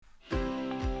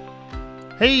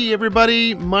Hey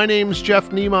everybody, my name's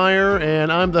Jeff Niemeyer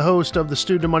and I'm the host of the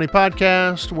Student of Money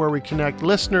podcast, where we connect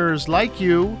listeners like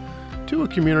you to a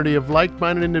community of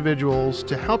like-minded individuals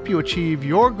to help you achieve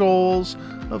your goals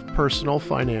of personal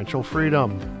financial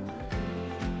freedom.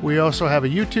 We also have a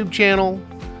YouTube channel,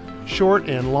 short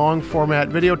and long format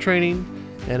video training,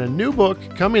 and a new book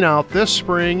coming out this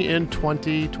spring in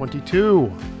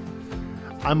 2022.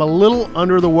 I'm a little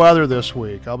under the weather this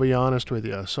week, I'll be honest with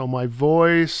you, so my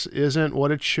voice isn't what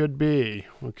it should be,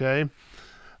 okay?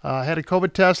 I had a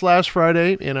COVID test last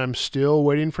Friday, and I'm still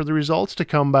waiting for the results to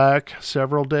come back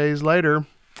several days later.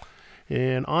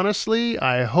 And honestly,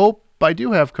 I hope I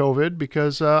do have COVID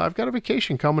because I've got a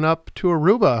vacation coming up to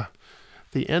Aruba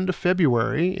the end of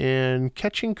February, and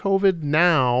catching COVID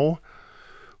now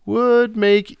would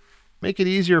make it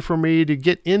easier for me to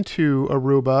get into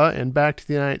Aruba and back to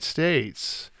the United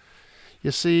States. You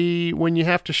see, when you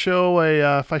have to show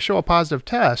if I show a positive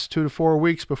test 2 to 4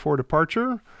 weeks before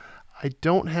departure, I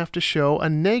don't have to show a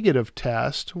negative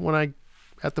test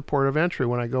at the port of entry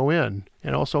when I go in,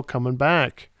 and also coming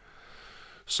back.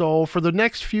 So for the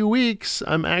next few weeks,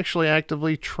 I'm actually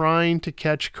actively trying to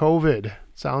catch COVID.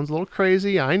 Sounds a little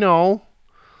crazy, I know,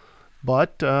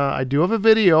 but I do have a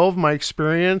video of my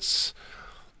experience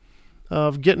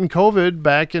of getting COVID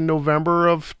back in November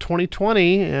of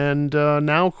 2020, and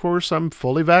now, of course, I'm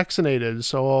fully vaccinated.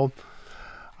 So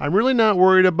I'm really not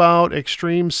worried about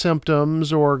extreme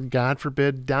symptoms or, God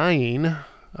forbid, dying.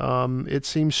 It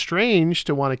seems strange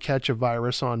to want to catch a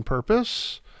virus on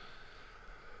purpose.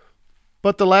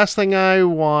 But the last thing I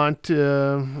want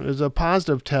is a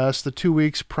positive test the 2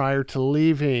 weeks prior to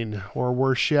leaving, or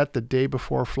worse yet, the day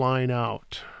before flying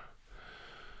out.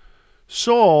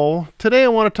 So today I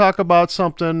want to talk about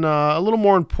something a little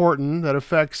more important that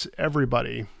affects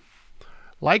everybody.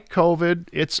 Like COVID,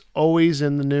 it's always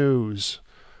in the news.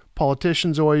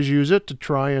 Politicians always use it to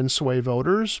try and sway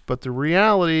voters, but the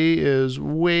reality is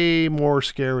way more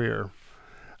scarier.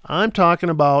 I'm talking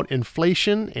about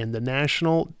inflation and the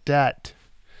national debt.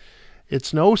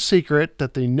 It's no secret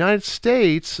that the United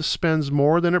States spends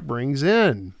more than it brings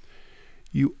in.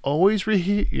 You always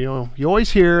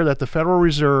hear that the Federal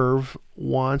Reserve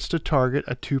wants to target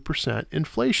a 2%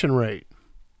 inflation rate.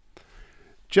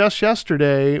 Just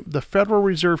yesterday, the Federal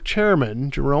Reserve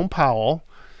Chairman, Jerome Powell,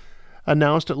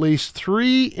 announced at least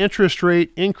 3 interest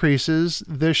rate increases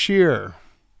this year.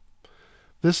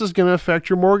 This is going to affect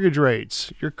your mortgage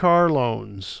rates, your car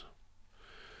loans,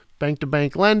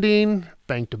 bank-to-bank lending,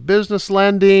 bank-to-business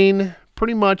lending,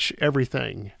 pretty much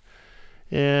everything.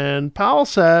 And Powell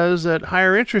says that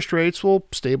higher interest rates will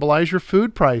stabilize your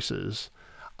food prices.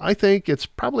 I think it's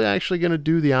probably actually going to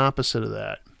do the opposite of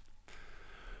that.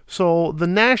 So the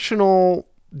national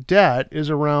debt is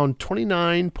around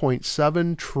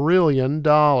 $29.7 trillion,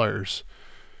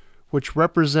 which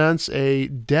represents a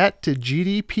debt to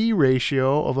GDP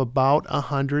ratio of about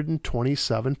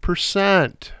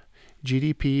 127%.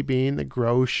 GDP being the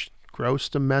gross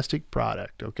domestic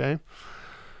product, okay?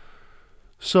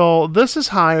 So this is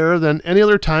higher than any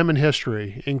other time in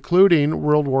history, including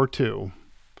World War II.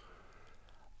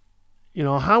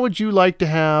 How would you like to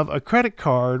have a credit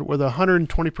card with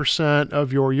 120%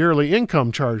 of your yearly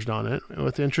income charged on it,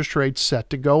 with interest rates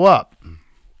set to go up?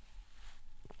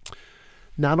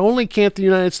 Not only can't the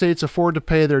United States afford to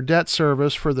pay their debt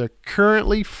service for the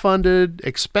currently funded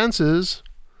expenses,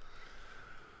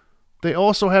 they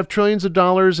also have trillions of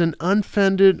dollars in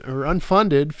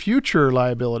unfunded future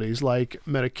liabilities like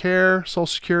Medicare, Social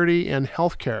Security, and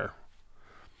health care.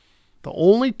 The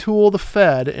only tool the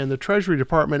Fed and the Treasury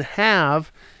Department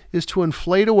have is to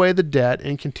inflate away the debt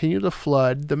and continue to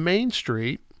flood the Main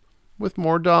Street with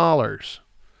more dollars,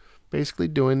 basically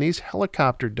doing these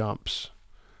helicopter dumps.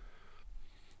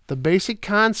 The basic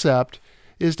concept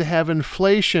is to have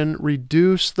inflation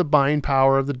reduce the buying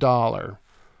power of the dollar.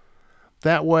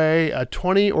 That way, a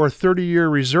 20 or 30-year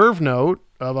reserve note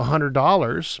of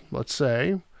 $100, let's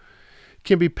say,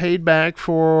 can be paid back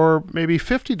for maybe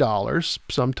 $50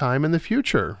 sometime in the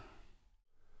future.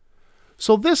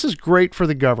 So this is great for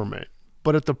the government,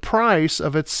 but at the price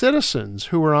of its citizens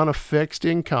who are on a fixed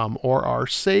income or are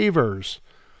savers.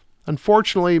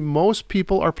 Unfortunately, most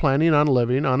people are planning on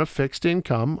living on a fixed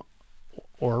income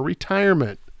or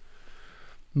retirement.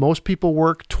 Most people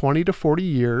work 20 to 40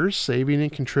 years saving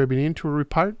and contributing to a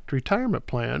retirement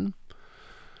plan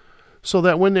so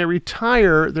that when they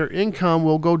retire, their income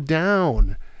will go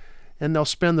down and they'll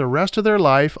spend the rest of their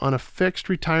life on a fixed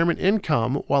retirement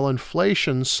income while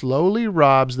inflation slowly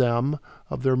robs them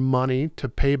of their money to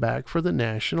pay back for the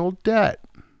national debt.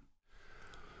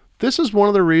 This is one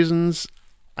of the reasons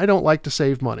I don't like to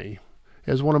save money.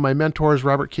 As one of my mentors,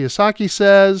 Robert Kiyosaki,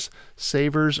 says,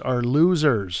 savers are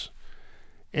losers.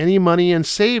 Any money in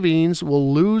savings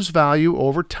will lose value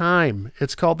over time.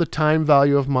 It's called the time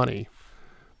value of money.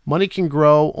 Money can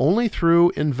grow only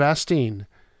through investing.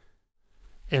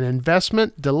 An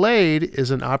investment delayed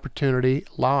is an opportunity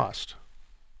lost.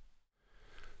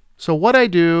 So what I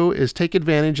do is take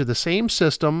advantage of the same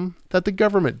system that the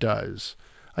government does.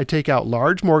 I take out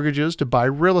large mortgages to buy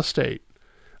real estate.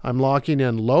 I'm locking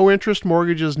in low interest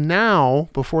mortgages now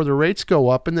before the rates go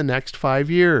up in the next 5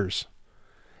 years.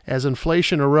 As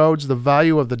inflation erodes the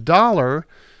value of the dollar,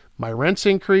 my rents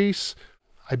increase,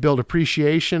 I build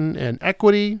appreciation and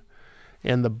equity,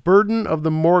 and the burden of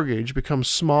the mortgage becomes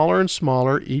smaller and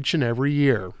smaller each and every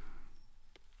year.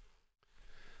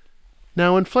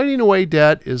 Now, inflating away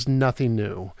debt is nothing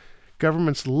new.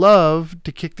 Governments love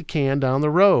to kick the can down the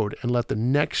road and let the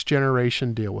next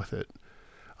generation deal with it.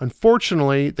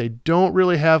 Unfortunately, they don't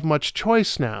really have much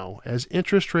choice now, as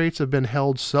interest rates have been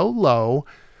held so low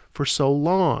for so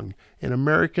long, and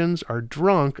Americans are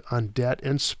drunk on debt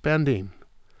and spending.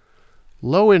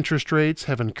 Low interest rates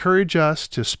have encouraged us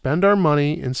to spend our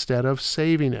money instead of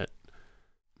saving it.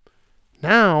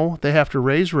 Now they have to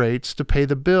raise rates to pay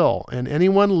the bill, and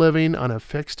anyone living on a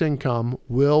fixed income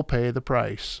will pay the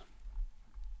price.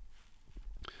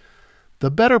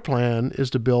 The better plan is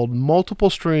to build multiple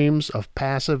streams of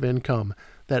passive income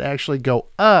that actually go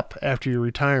up after your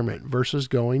retirement versus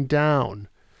going down.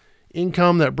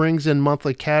 Income that brings in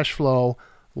monthly cash flow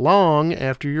long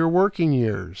after your working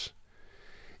years.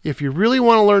 If you really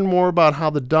want to learn more about how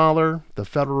the dollar, the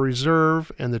Federal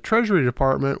Reserve, and the Treasury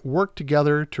Department work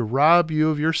together to rob you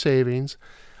of your savings,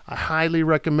 I highly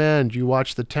recommend you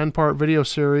watch the 10-part video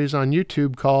series on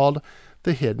YouTube called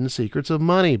The Hidden Secrets of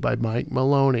Money by Mike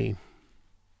Maloney.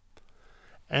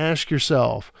 Ask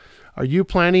yourself, are you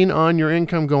planning on your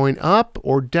income going up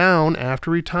or down after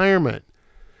retirement?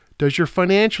 Does your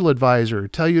financial advisor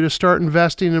tell you to start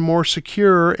investing in more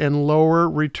secure and lower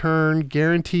return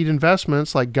guaranteed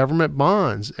investments like government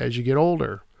bonds as you get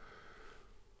older?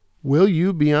 Will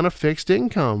you be on a fixed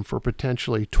income for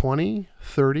potentially 20,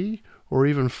 30, or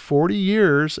even 40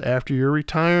 years after your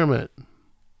retirement?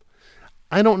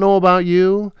 I don't know about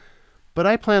you, but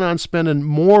I plan on spending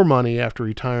more money after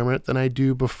retirement than I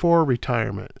do before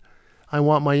retirement. I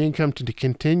want my income to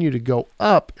continue to go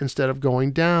up instead of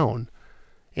going down.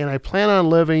 And I plan on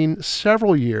living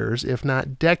several years, if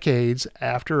not decades,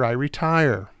 after I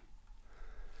retire.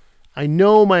 I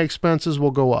know my expenses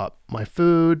will go up. My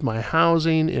food, my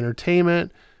housing,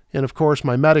 entertainment, and of course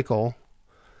my medical.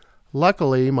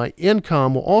 Luckily, my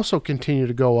income will also continue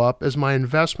to go up as my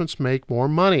investments make more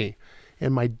money,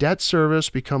 and my debt service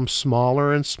becomes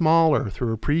smaller and smaller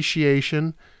through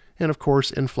appreciation and of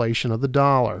course inflation of the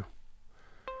dollar.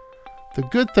 The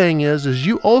good thing is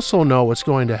you also know what's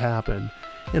going to happen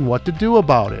and what to do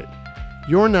about it.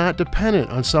 You're not dependent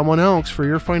on someone else for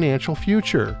your financial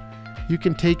future. You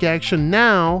can take action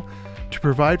now to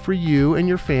provide for you and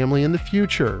your family in the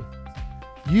future.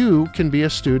 You can be a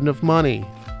student of money,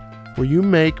 where you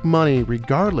make money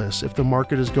regardless if the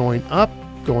market is going up,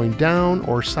 going down,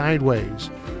 or sideways,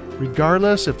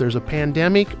 regardless if there's a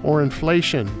pandemic or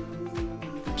inflation.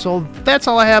 So that's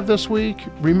all I have this week.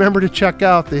 Remember to check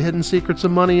out The Hidden Secrets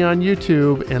of Money on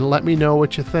YouTube and let me know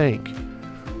what you think.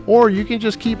 Or you can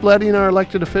just keep letting our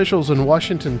elected officials in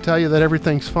Washington tell you that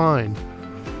everything's fine.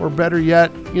 Or better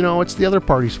yet, it's the other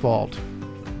party's fault.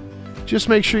 Just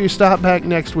make sure you stop back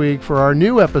next week for our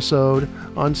new episode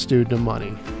on Student of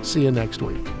Money. See you next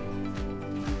week.